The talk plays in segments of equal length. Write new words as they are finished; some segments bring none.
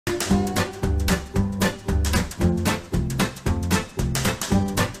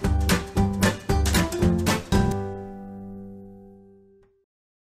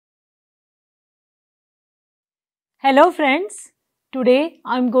Hello friends, today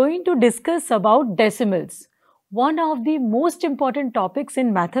I am going to discuss about decimals, one of the most important topics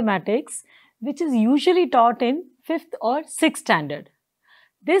in mathematics which is usually taught in 5th or 6th standard.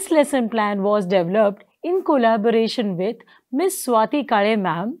 This lesson plan was developed in collaboration with Miss Swati Kale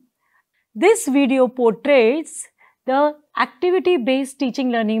ma'am. This video portrays the activity-based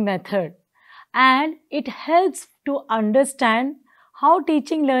teaching learning method and it helps to understand how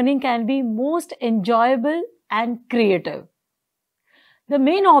teaching learning can be most enjoyable and creative. The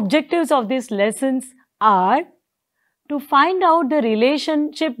main objectives of these lessons are to find out the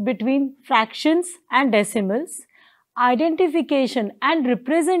relationship between fractions and decimals, identification and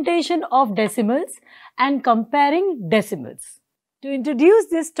representation of decimals, and comparing decimals. To introduce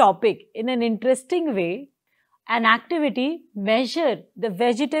this topic in an interesting way, an activity Measure the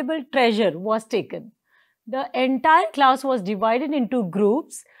Vegetable Treasure was taken. The entire class was divided into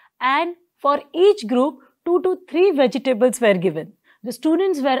groups and for each group 2 to 3 vegetables were given. The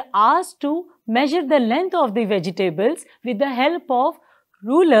students were asked to measure the length of the vegetables with the help of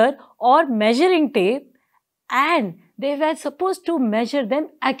ruler or measuring tape and they were supposed to measure them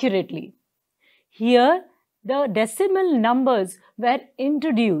accurately. Here, the decimal numbers were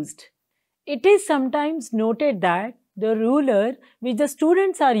introduced. It is sometimes noted that the ruler which the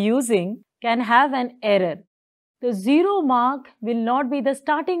students are using can have an error. The 0 mark will not be the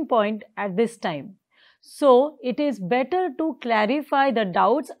starting point at this time. So, it is better to clarify the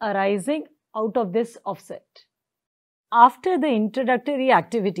doubts arising out of this offset. After the introductory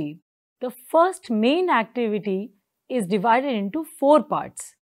activity, the first main activity is divided into 4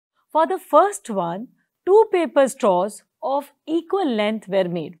 parts. For the first one, 2 paper straws of equal length were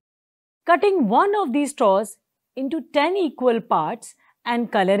made. Cutting one of these straws into 10 equal parts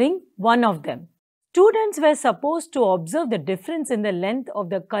and coloring one of them. Students were supposed to observe the difference in the length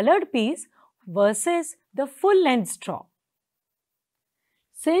of the colored piece versus the full-length straw.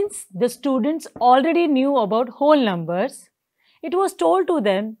 Since the students already knew about whole numbers, it was told to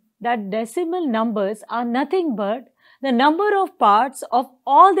them that decimal numbers are nothing but the number of parts of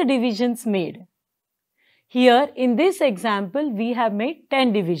all the divisions made. Here, in this example, we have made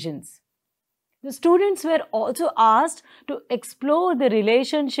 10 divisions. The students were also asked to explore the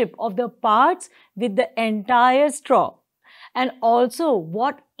relationship of the parts with the entire straw and also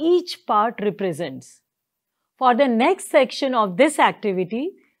what each part represents. For the next section of this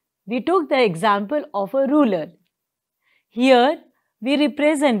activity, we took the example of a ruler. Here, we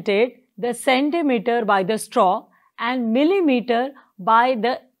represented the centimeter by the straw and millimeter by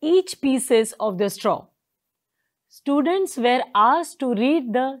the each pieces of the straw. Students were asked to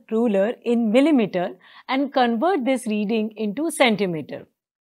read the ruler in millimeter and convert this reading into centimeter.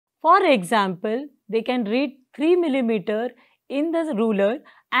 For example, they can read 3 millimeter in the ruler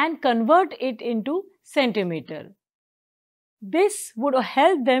and convert it into centimeter. This would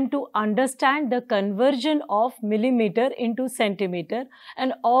help them to understand the conversion of millimeter into centimeter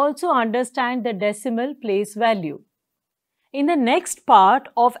and also understand the decimal place value. In the next part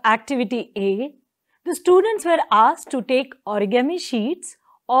of activity A, the students were asked to take origami sheets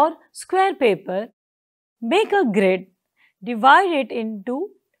or square paper, make a grid, divide it into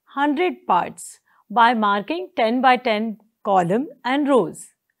 100 parts by marking 10 by 10 column and rows.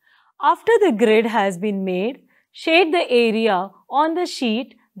 After the grid has been made, shade the area on the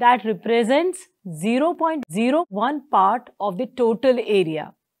sheet that represents 0.01 part of the total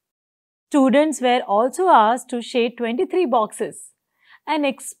area. Students were also asked to shade 23 boxes and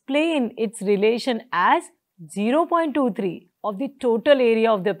explain its relation as 0.23 of the total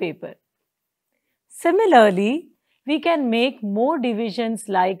area of the paper. Similarly, we can make more divisions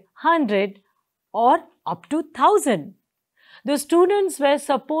like 100 or up to 1000. The students were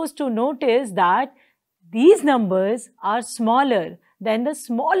supposed to notice that these numbers are smaller than the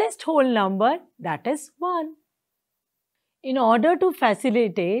smallest whole number, that is 1. In order to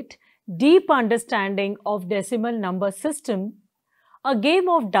facilitate deep understanding of decimal number system, a game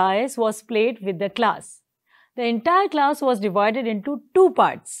of dice was played with the class. The entire class was divided into 2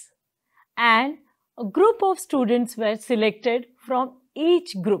 parts and a group of students were selected from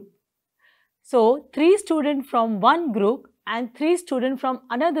each group. So, 3 students from one group and 3 students from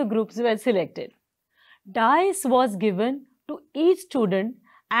another group were selected. Dice was given to each student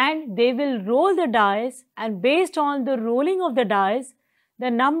and they will roll the dice, and based on the rolling of the dice, the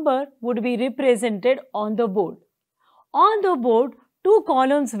number would be represented on the board. On the board, 2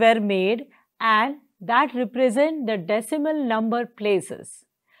 columns were made and that represent the decimal number places.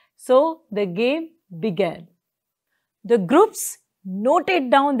 So, the game began. The groups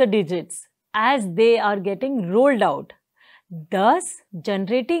noted down the digits as they are getting rolled out, thus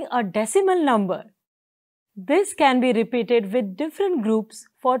generating a decimal number. This can be repeated with different groups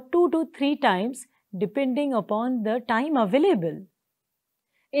for 2 to 3 times depending upon the time available.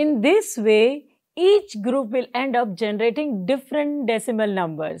 In this way, each group will end up generating different decimal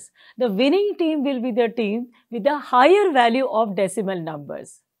numbers. The winning team will be the team with the higher value of decimal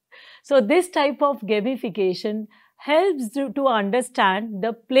numbers. So this type of gamification helps you to understand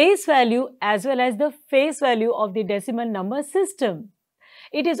the place value as well as the face value of the decimal number system.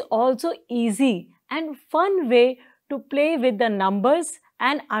 It is also easy and fun way to play with the numbers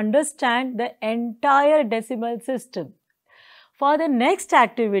and understand the entire decimal system. For the next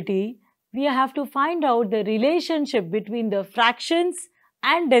activity, we have to find out the relationship between the fractions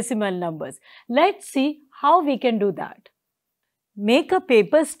and decimal numbers. Let's see how we can do that. Make a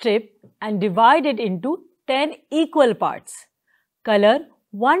paper strip and divide it into 10 equal parts. Color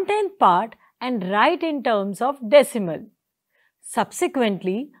 1/10 part and write in terms of decimal.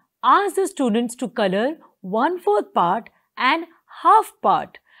 Subsequently, ask the students to color 1/4 part and half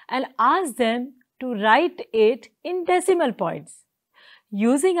part and ask them to write it in decimal points.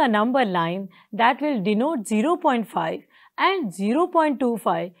 Using a number line that will denote 0.5 and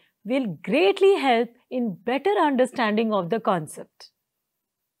 0.25 will greatly help in better understanding of the concept.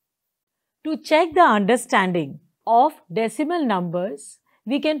 To check the understanding of decimal numbers,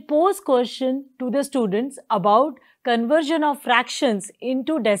 we can pose questions to the students about conversion of fractions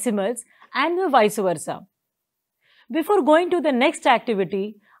into decimals and vice versa. Before going to the next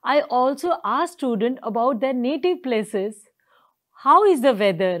activity, I also asked students about their native places, how is the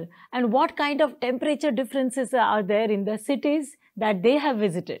weather and what kind of temperature differences are there in the cities that they have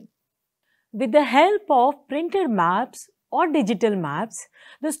visited. With the help of printed maps or digital maps,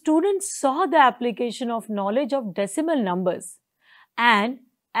 the students saw the application of knowledge of decimal numbers and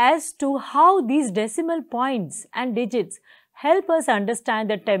as to how these decimal points and digits help us understand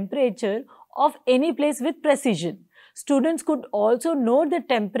the temperature of any place with precision. Students could also note the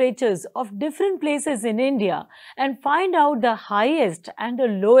temperatures of different places in India and find out the highest and the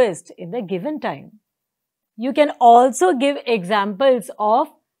lowest in the given time. You can also give examples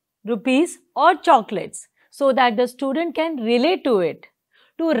of rupees or chocolates so that the student can relate to it.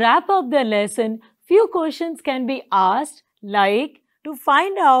 To wrap up the lesson, few questions can be asked like to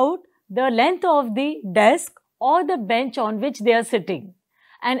find out the length of the desk or the bench on which they are sitting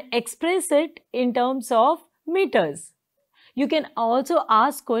and express it in terms of meters. You can also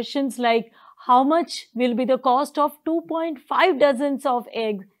ask questions like how much will be the cost of 2.5 dozens of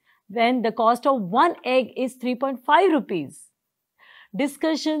eggs when the cost of one egg is 3.5 rupees.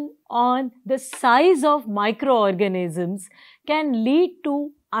 Discussion on the size of microorganisms can lead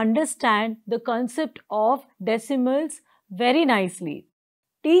to understand the concept of decimals very nicely.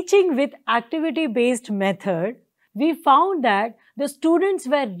 Teaching with activity-based method, we found that the students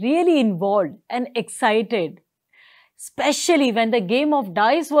were really involved and excited, especially when the game of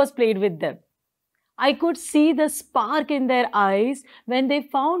dice was played with them. I could see the spark in their eyes when they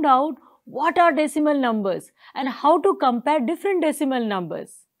found out what are decimal numbers and how to compare different decimal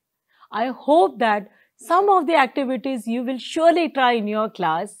numbers. I hope that some of the activities you will surely try in your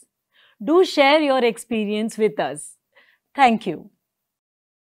class. Do share your experience with us. Thank you.